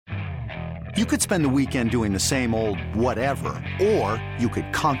You could spend the weekend doing the same old whatever, or you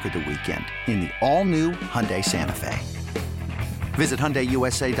could conquer the weekend in the all-new Hyundai Santa Fe. Visit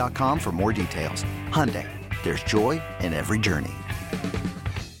HyundaiUSA.com for more details. Hyundai, there's joy in every journey.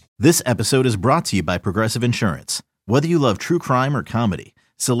 This episode is brought to you by Progressive Insurance. Whether you love true crime or comedy,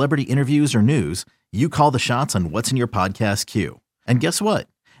 celebrity interviews or news, you call the shots on what's in your podcast queue. And guess what?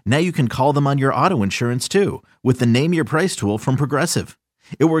 Now you can call them on your auto insurance too with the Name Your Price tool from Progressive.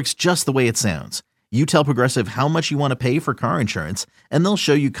 It works just the way it sounds. You tell Progressive how much you want to pay for car insurance, and they'll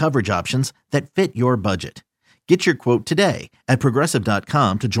show you coverage options that fit your budget. Get your quote today at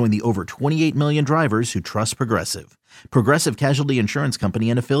Progressive.com to join the over 28 million drivers who trust Progressive. Progressive Casualty Insurance Company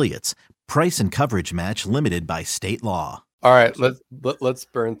and Affiliates. Price and coverage match limited by state law. All right, let's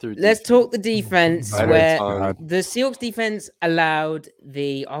burn through. Let's talk the defense, Right, where Tom. the Seahawks defense allowed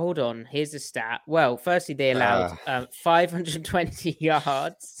the. Hold on, here's the stat. Well, firstly, they allowed 520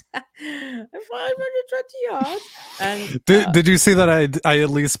 yards. 520 yards. And Did you see that I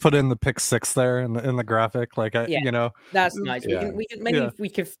at least put in the pick six there in the graphic? Like that's nice. Yeah. We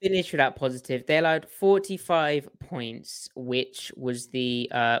could finish with that positive. They allowed 45 points, which was the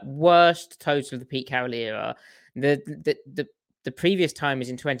worst total of the Pete Carroll era. The previous time is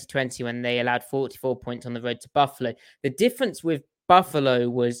in 2020 when they allowed 44 points on the road to Buffalo. The difference with Buffalo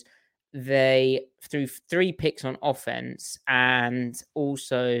was they threw 3 picks on offense, and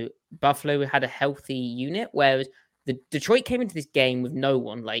also Buffalo had a healthy unit, whereas the Detroit came into this game with no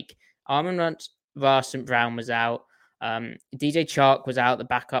one. Like Amon-Ra St. Brown was out. DJ Chark was out, the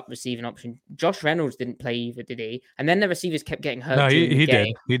backup receiving option. Josh Reynolds didn't play either, did he? And then the receivers kept getting hurt. No, he game.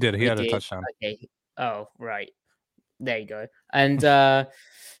 did. He did. He had a touchdown. Okay. Oh, right. There you go. And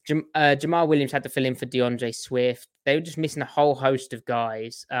Jamal Williams had to fill in for DeAndre Swift. They were just missing a whole host of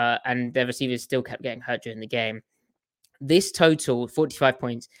guys, and their receivers still kept getting hurt during the game. This total, 45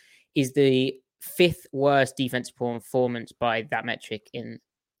 points, is the 5th worst defensive performance by that metric in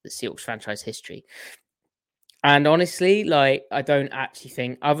the Seahawks franchise history. And honestly, I don't actually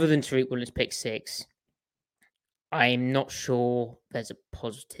think, other than Tariq Williams pick 6, I'm not sure there's a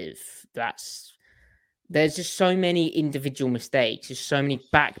positive. There's just so many individual mistakes, just so many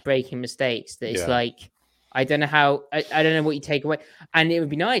back-breaking mistakes that it's I don't know how, I don't know what you take away. And it would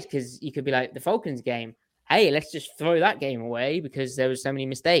be nice because you could be like the Falcons game. Hey, let's just throw that game away because there were so many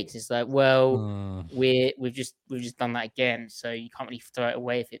mistakes. It's like, well, we've just done that again, so you can't really throw it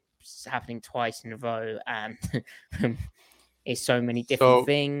away if it's happening twice in a row, and it's so many different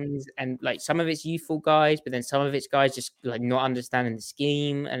things. And like some of it's youthful guys, but then some of it's guys just like not understanding the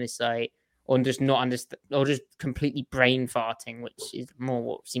scheme, and it's like. Or just not understand, or just completely brain farting, which is more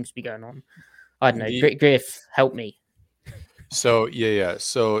what seems to be going on. I don't know. Griff, help me. So yeah.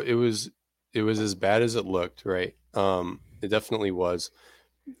 So it was as bad as it looked, right? It definitely was.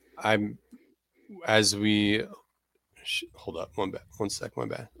 Hold up, one sec, my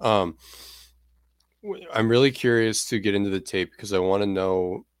bad. I'm really curious to get into the tape because I want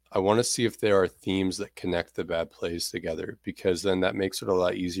to see if there are themes that connect the bad plays together, because then that makes it a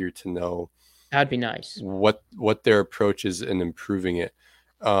lot easier to know. That'd be nice. What their approach is in improving it.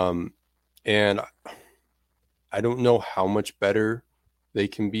 And I don't know how much better they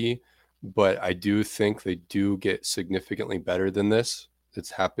can be, but I do think they do get significantly better than this.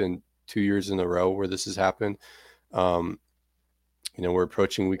 It's happened 2 years in a row where this has happened. We're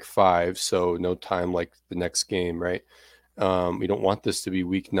approaching week 5, so no time like the next game, right? We don't want this to be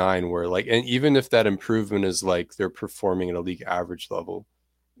week 9 where and even if that improvement is like they're performing at a league average level,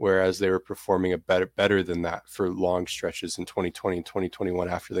 whereas they were performing better than that for long stretches in 2020 and 2021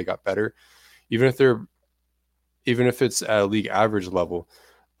 after they got better, even if it's at a league average level,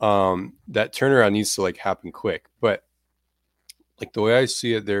 that turnaround needs to happen quick. But the way I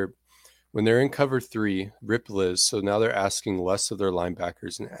see it, when they're in cover 3, Rip Liz, so now they're asking less of their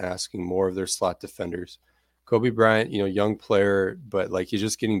linebackers and asking more of their slot defenders. Kobe Bryant, young player, but he's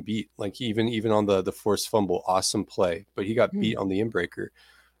just getting beat. Even on the forced fumble, awesome play, but he got beat on the inbreaker.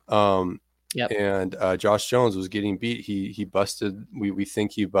 And Josh Jones was getting beat. He busted. We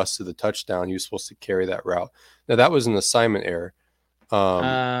think he busted the touchdown. He was supposed to carry that route. Now that was an assignment error.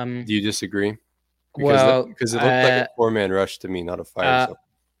 Do you disagree? Because it looked like a 4-man rush to me, not a fire.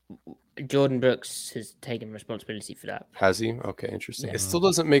 Jordan Brooks has taken responsibility for that. Has he? Okay, interesting. Yeah. It still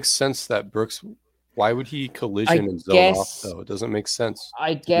doesn't make sense that Brooks. Why would he collision and zone off though? It doesn't make sense.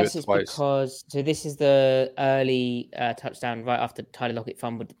 I guess it's because this is the early touchdown right after Tyler Lockett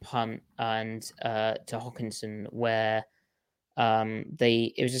fumbled the punt and to Hockenson, where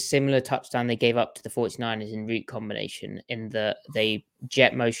it was a similar touchdown they gave up to the 49ers in route combination, in that they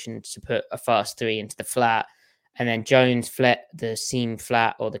jet motioned to put a fast 3 into the flat, And then Jones flat the seam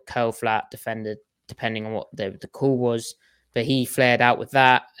flat or the curl flat defender, depending on what the call was. But he flared out with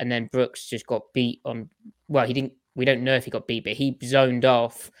that, and then Brooks just got beat on. Well, he didn't. We don't know if he got beat, but he zoned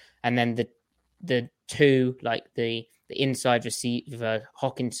off, and then the two, like the inside receiver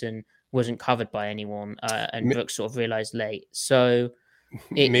Hockenson, wasn't covered by anyone, and Brooks sort of realized late. So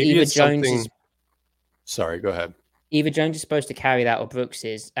maybe either it's Jones something. is Sorry, go ahead. either Jones is supposed to carry that or Brooks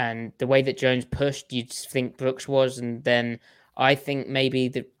is, and the way that Jones pushed, you'd think Brooks was, and then I think maybe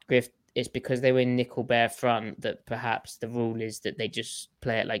the Griff. It's because they were in nickel bear front that perhaps the rule is that they just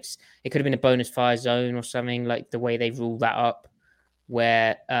play it like it could have been a bonus fire zone or something, like the way they rule that up,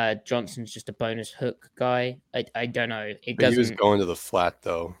 where Johnson's just a bonus hook guy. I don't know. It doesn't. He was going to the flat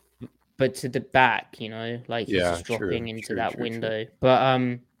though, but to the back, like he's just dropping into that window. But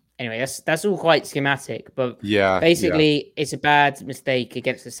anyway, that's all quite schematic. But basically, it's a bad mistake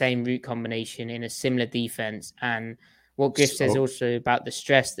against the same route combination in a similar defense. And what Griff says also about the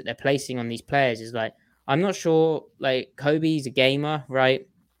stress that they're placing on these players is like, I'm not sure, like Kobe's a gamer, right?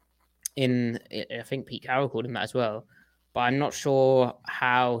 I think Pete Carroll called him that as well, but I'm not sure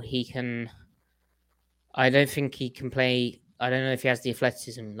how he can. I don't think he can play. I don't know if he has the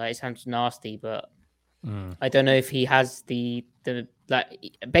athleticism. Like, it sounds nasty, but I don't know if he has the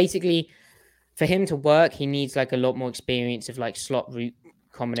like. Basically, for him to work, he needs like a lot more experience of like slot route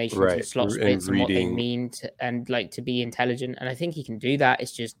combinations and slot splits and what they mean and like to be intelligent. And I think he can do that.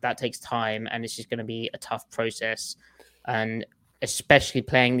 It's just that takes time, and it's just going to be a tough process. And especially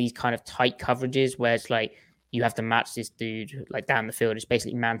playing these kind of tight coverages where it's like you have to match this dude like down the field. It's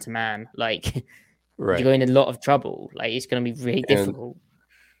basically man to man. Like you're in a lot of trouble. Like it's going to be really difficult.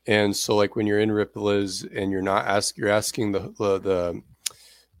 And so like when you're in Ripples and you're asking the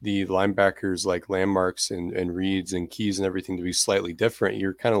linebackers like landmarks and reads and keys and everything to be slightly different,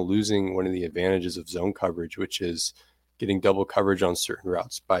 you're kind of losing one of the advantages of zone coverage, which is getting double coverage on certain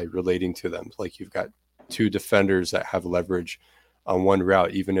routes by relating to them. Like you've got two defenders that have leverage on one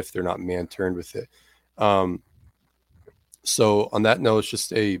route, even if they're not man turned with it. So on that note, it's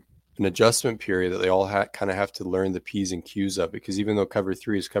just an adjustment period that they all kind of have to learn the P's and Q's of, because even though cover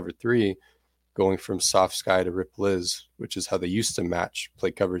 3 is cover 3, going from soft sky to ripple is, which is how they used to play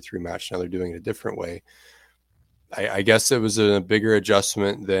cover 3 match. Now they're doing it a different way. I guess it was a bigger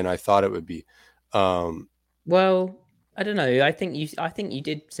adjustment than I thought it would be. Well, I don't know. I think you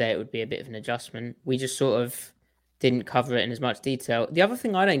did say it would be a bit of an adjustment. We just sort of didn't cover it in as much detail. The other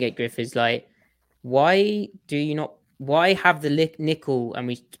thing I don't get, Griff, is like, why have the nickel, and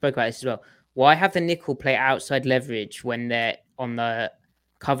we spoke about this as well, why have the nickel play outside leverage when they're on the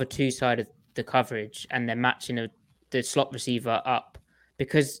cover 2 side of the coverage and they're matching the slot receiver up?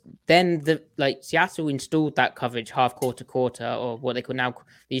 Because then Seattle installed that coverage half quarter, or what they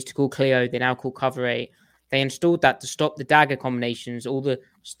used to call Clio, they now call cover 8. They installed that to stop the dagger combinations, all the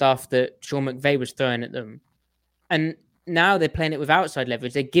stuff that Sean McVay was throwing at them. And now they're playing it with outside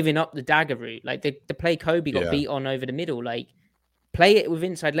leverage. They're giving up the dagger route. Like the play Kobe got beat on over the middle. Like, play it with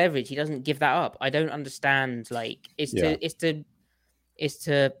inside leverage. He doesn't give that up. I don't understand. Like it's to.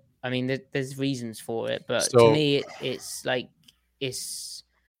 I mean, there's reasons for it, but to me, it's.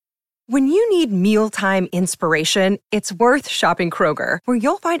 When you need mealtime inspiration, it's worth shopping Kroger, where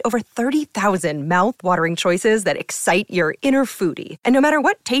you'll find over 30,000 mouth-watering choices that excite your inner foodie. And no matter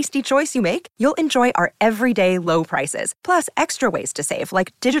what tasty choice you make, you'll enjoy our everyday low prices, plus extra ways to save,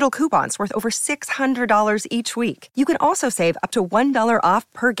 like digital coupons worth over $600 each week. You can also save up to $1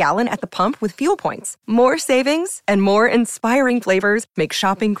 off per gallon at the pump with fuel points. More savings and more inspiring flavors make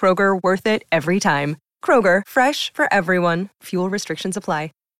shopping Kroger worth it every time. Kroger, fresh for everyone. Fuel restrictions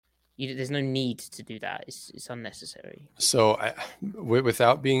apply. There's no need to do that. It's unnecessary. So I agree.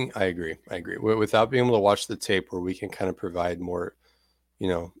 Without being able to watch the tape where we can kind of provide more,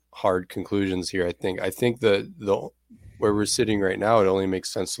 hard conclusions here, I think the where we're sitting right now, it only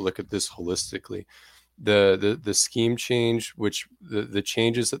makes sense to look at this holistically. The scheme change, which the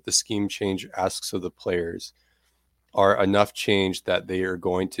changes that the scheme change asks of the players are enough change that they are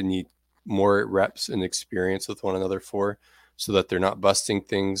going to need more reps and experience with one another for, so that they're not busting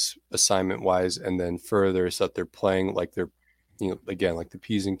things assignment wise, and then further so that they're playing like they're, again, like the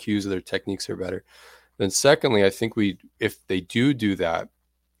P's and Q's of their techniques are better. Then secondly, I think if they do that,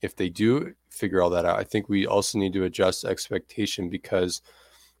 if they do figure all that out, I think we also need to adjust expectation because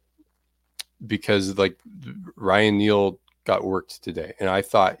like Ryan Neal got worked today, and I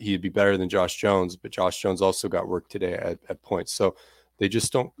thought he'd be better than Josh Jones, but Josh Jones also got worked today at points. So they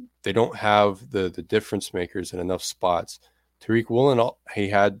don't have the difference makers in enough spots. Tariq Woolen, he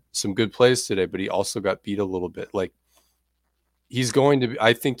had some good plays today, but he also got beat a little bit. Like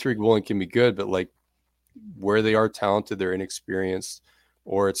I think Tariq Woolen can be good, but like where they are talented, they're inexperienced,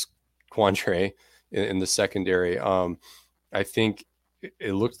 or it's Quandre in the secondary. I think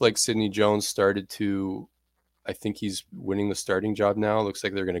it looked like Sidney Jones started to, I think he's winning the starting job now. It looks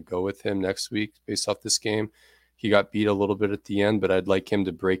like they're going to go with him next week based off this game. He got beat a little bit at the end, but I'd like him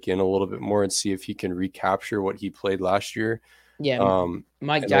to break in a little bit more and see if he can recapture what he played last year. Yeah,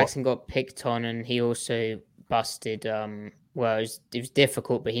 Mike Jackson got picked on, and he also busted. Well, it was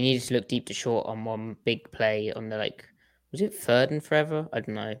difficult, but he needed to look deep to short on one big play on the, like, was it third and forever? I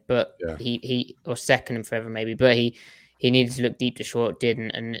don't know, but Yeah. he or second and forever maybe, but he needed to look deep to short,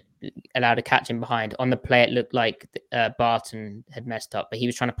 didn't, and allowed a catch in behind. On the play, it looked like Barton had messed up, but he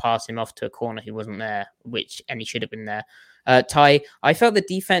was trying to pass him off to a corner who wasn't there, and he should have been there. Ty, I felt the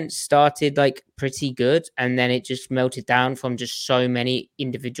defense started like pretty good, and then it just melted down from just so many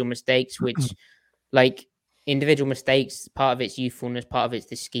individual mistakes, which like individual mistakes, part of it's youthfulness, part of it's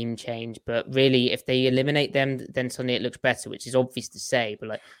the scheme change. But really, if they eliminate them, then suddenly it looks better, which is obvious to say. But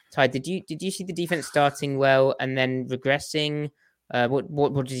like, Ty, did you see the defense starting well and then regressing?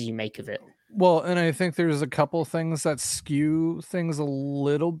 What did you make of it? Well, and I think there's a couple things that skew things a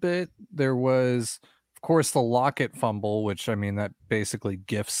little bit. There was, of course, the Lockett fumble, which, I mean, that basically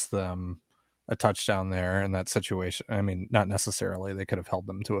gifts them a touchdown there in that situation. I mean, not necessarily. They could have held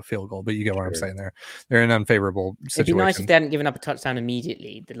them to a field goal, but you get what I'm saying there. They're in an unfavorable situation. It'd be nice if they hadn't given up a touchdown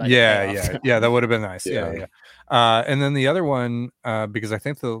immediately. Yeah, that would have been nice. Yeah. And then the other one, because I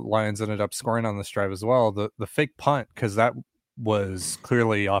think the Lions ended up scoring on this drive as well, the fake punt, because that was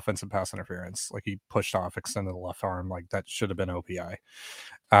clearly offensive pass interference. Like, he pushed off, extended the left arm. Like, that should have been OPI.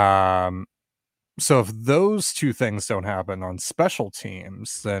 So if those two things don't happen on special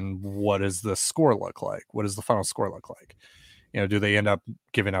teams, then what does the score look like? What does the final score look like? You know, do they end up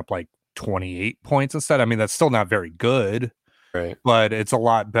giving up like 28 points instead? I mean, that's still not very good, right? But it's a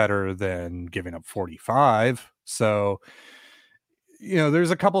lot better than giving up 45. So, you know,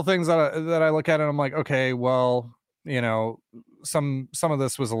 there's a couple things that I look at and I'm like, okay, well, you know, some of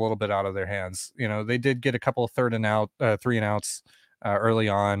this was a little bit out of their hands. You know, they did get a couple of 3 and outs early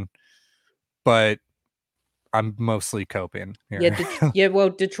on, but I'm mostly coping here. Well,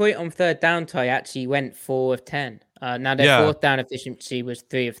 Detroit on third down, Ty, actually went 4 of 10. Now their fourth down efficiency was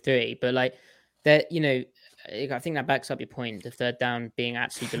 3 of 3, but like that, you know, I think that backs up your point. The third down being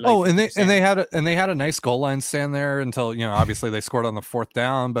actually below. Oh, and they had a nice goal line stand there until, you know, obviously they scored on the 4th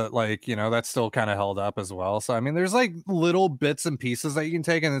down, but like, you know, that's still kind of held up as well. So I mean, there's like little bits and pieces that you can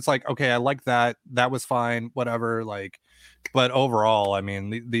take, and it's like, okay, I like that. That was fine, whatever. Like, but overall, I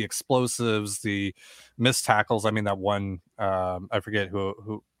mean, the explosives, the missed tackles. I mean, that one, I forget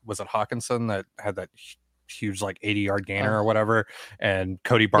who was it, Hawkinson, that had that huge like 80-yard gainer or whatever, and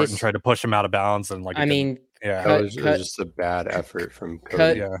Cody Barton tried to push him out of bounds, and like, I mean, yeah, it was just a bad effort from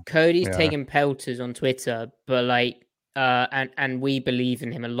Cody. Cody's taking pelters on Twitter, but like, and we believe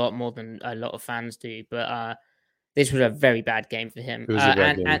in him a lot more than a lot of fans do. But this was a very bad game for him. It was a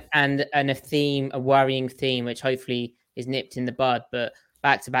bad game. And a worrying theme, which hopefully is nipped in the bud. But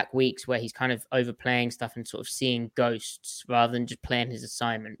back-to-back weeks where he's kind of overplaying stuff and sort of seeing ghosts rather than just playing his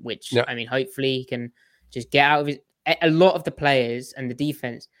assignment. Which I mean, hopefully he can just get out of it. A lot of the players and the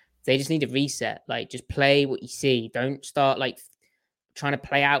defense, they just need a reset. Like, just play what you see. Don't start like trying to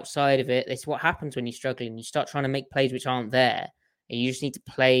play outside of it. That's what happens when you're struggling. You start trying to make plays which aren't there, and you just need to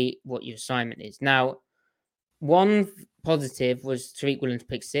play what your assignment is. Now, one positive was Tariq Williams'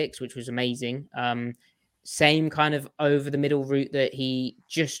 pick 6, which was amazing. Same kind of over the middle route that he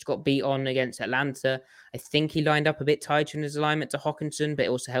just got beat on against Atlanta. I think he lined up a bit tighter in his alignment to Hawkinson, but it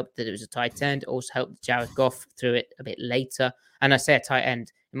also helped that it was a tight end. It also helped that Jared Goff threw it a bit later. And I say a tight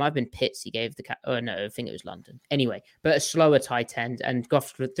end, it might have been Pitts he gave the oh no, I think it was London. Anyway, but a slower tight end, and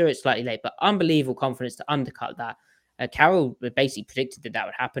Goff threw it slightly late, but unbelievable confidence to undercut that. Carroll basically predicted that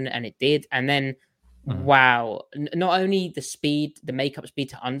would happen, and it did. And then, wow, not only the speed, the makeup speed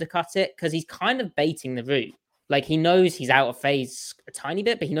to undercut it, because he's kind of baiting the route. Like, he knows he's out of phase a tiny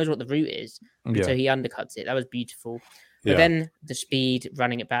bit, but he knows what the route is. So he undercuts it. That was beautiful. But then the speed,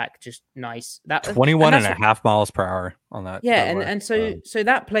 running it back, just nice. That 21.5 miles per hour on that. Yeah, and so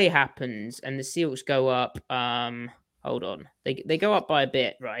that play happens, and the Seahawks go up. Hold on, they go up by a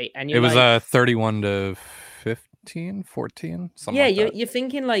bit, right? And it was 31-15, 14, something. Yeah, like that. you're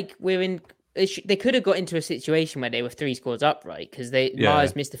thinking like we're in. They could have got into a situation where they were 3 scores up, right? Because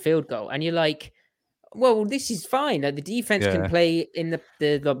Myers missed a field goal, and you're like, well, this is fine. Like, the defense can play in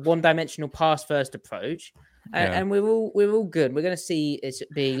the one-dimensional pass-first approach. And we're all good. We're gonna see it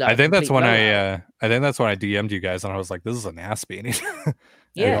be like. I think that's when I DM'd you guys, and I was like, "This is an ass beating."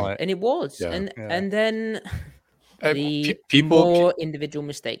 And it was, and then the people more individual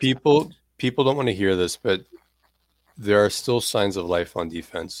mistakes. people don't want to hear this, but there are still signs of life on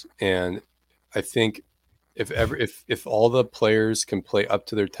defense. And I think if all the players can play up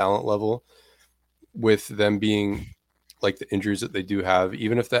to their talent level, with them being like the injuries that they do have,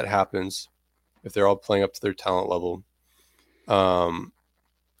 even if that happens, if they're all playing up to their talent level,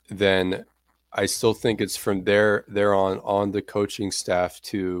 then I still think it's from there on the coaching staff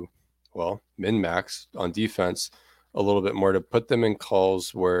to, well, min-max on defense a little bit more, to put them in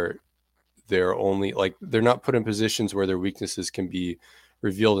calls where they're only like, they're not put in positions where their weaknesses can be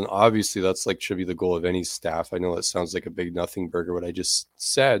revealed. And obviously that's like should be the goal of any staff. I know that sounds like a big nothing burger what I just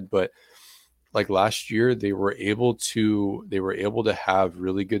said, but like last year they were able to have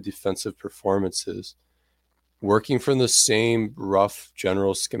really good defensive performances working from the same rough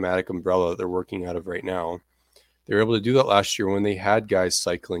general schematic umbrella that they're working out of right now. They were able to do that last year when they had guys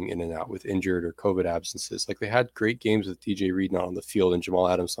cycling in and out with injured or COVID absences. Like they had great games with DJ Reed not on the field and Jamal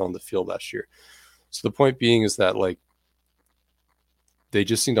Adams not on the field last year. So the point being is that like they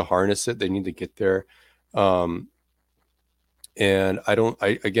just need to harness it. They need to get there. And I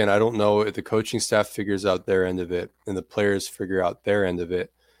don't know if the coaching staff figures out their end of it and the players figure out their end of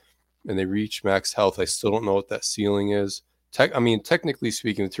it and they reach max health. I still don't know what that ceiling is. Technically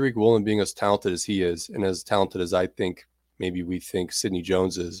speaking, with Tariq Woolen being as talented as he is and as talented as I think maybe we think Sidney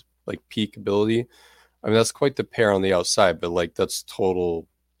Jones is, like peak ability, I mean, that's quite the pair on the outside, but like that's total,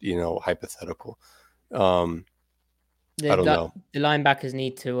 hypothetical. I don't know. The linebackers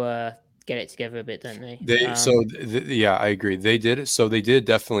need to get it together a bit, don't they? Yeah, I agree. They did it. So they did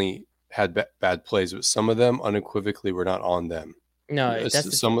definitely had bad plays, but some of them unequivocally were not on them. No,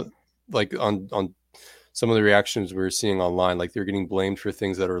 that's on some of the reactions we were seeing online, like they're getting blamed for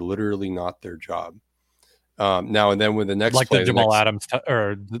things that are literally not their job. Now and then with the next like play, the Jamal Adams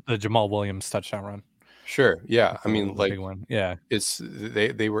or the Jamal Williams touchdown run. Sure, yeah. I mean, like big one. Yeah, it's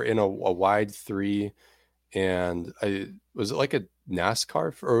they were in a wide three, and was it like a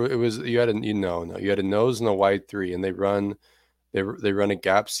NASCAR or it was you had a nose and a wide three, and they run a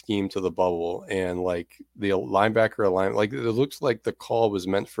gap scheme to the bubble, and like the linebacker like it looks like the call was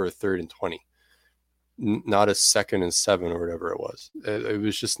meant for a 3rd and 20, not a 2nd and 7 or whatever it was. It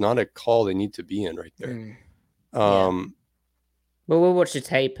was just not a call they need to be in right there. Well, we'll watch the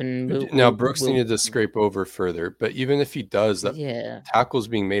tape and Brooks needed to scrape over further, but even if he does, that tackle's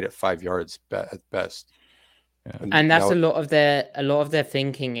being made at 5 yards at best. Yeah. And that's a lot of their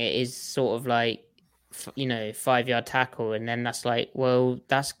thinking. It is sort of like, 5-yard tackle, and then that's like, well,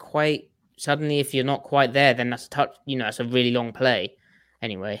 that's quite suddenly if you're not quite there, then that's a touch. That's a really long play.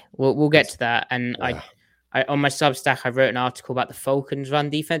 Anyway, we'll get to that. And I on my Substack, I wrote an article about the Falcons' run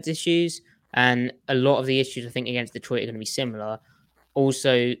defense issues, and a lot of the issues I think against Detroit are going to be similar.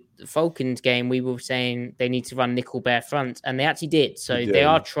 Also, the Falcons game, we were saying they need to run nickel bare front, and they actually did. So they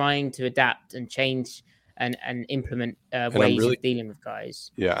are trying to adapt and change and implement ways of dealing with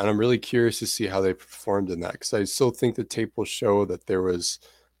guys. Yeah, and I'm really curious to see how they performed in that, because I still think the tape will show that there was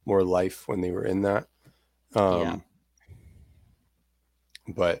more life when they were in that.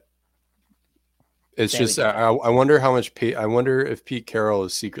 But it's just I wonder how much I wonder if Pete Carroll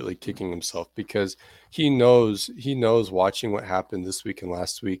is secretly kicking himself, because he knows watching what happened this week and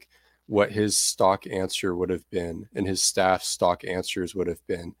last week what his stock answer would have been and his staff's stock answers would have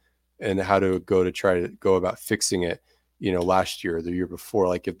been, and how to try to go about fixing it, last year or the year before.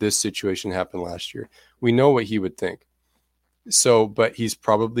 Like if this situation happened last year, we know what he would think. So, but he's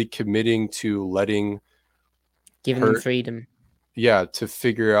probably committing to giving them freedom. Yeah, to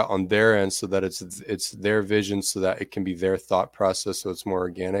figure out on their end so that it's their vision, so that it can be their thought process, so it's more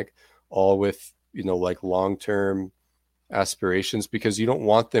organic, all with, like long-term aspirations, because you don't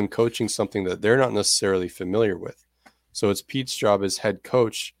want them coaching something that they're not necessarily familiar with. So it's Pete's job as head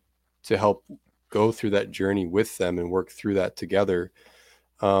coach to help go through that journey with them and work through that together.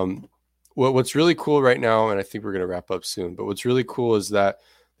 What's really cool right now, and I think we're going to wrap up soon, but what's really cool is that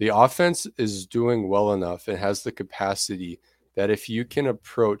the offense is doing well enough and has the capacity that if you can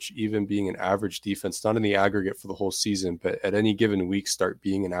approach even being an average defense, not in the aggregate for the whole season, but at any given week start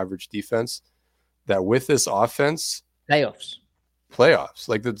being an average defense, that with this offense, playoffs,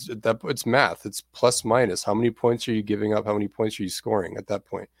 like that it's math. It's plus minus. How many points are you giving up? How many points are you scoring at that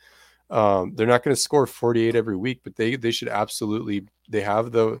point? They're not going to score 48 every week, but they should absolutely. They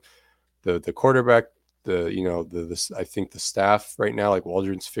have the quarterback. I think the staff right now, like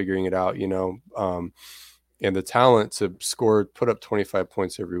Waldron's figuring it out. And the talent to put up 25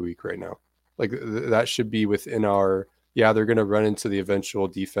 points every week right now. Like that should be within our. Yeah, they're going to run into the eventual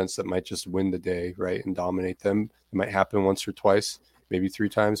defense that might just win the day, right, and dominate them. It might happen once or twice, maybe 3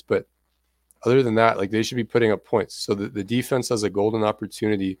 times, but other than that, like they should be putting up points. So the defense has a golden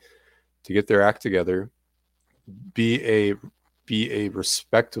opportunity to get their act together, be a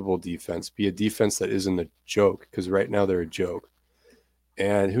respectable defense, be a defense that isn't a joke, because right now they're a joke.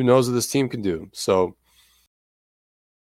 And who knows what this team can do. So